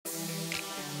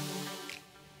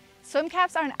Swim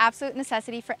caps are an absolute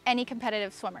necessity for any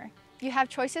competitive swimmer. You have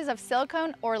choices of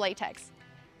silicone or latex.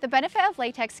 The benefit of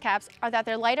latex caps are that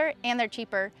they're lighter and they're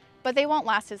cheaper, but they won't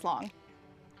last as long.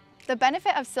 The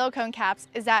benefit of silicone caps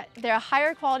is that they're a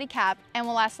higher quality cap and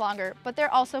will last longer, but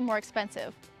they're also more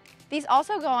expensive. These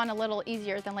also go on a little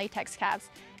easier than latex caps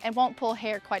and won't pull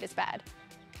hair quite as bad.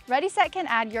 Ready Set can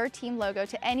add your team logo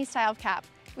to any style of cap.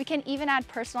 We can even add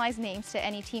personalized names to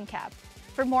any team cap.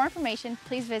 For more information,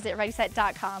 please visit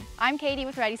ReadySet.com. I'm Katie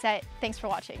with Ready Set. Thanks for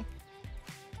watching.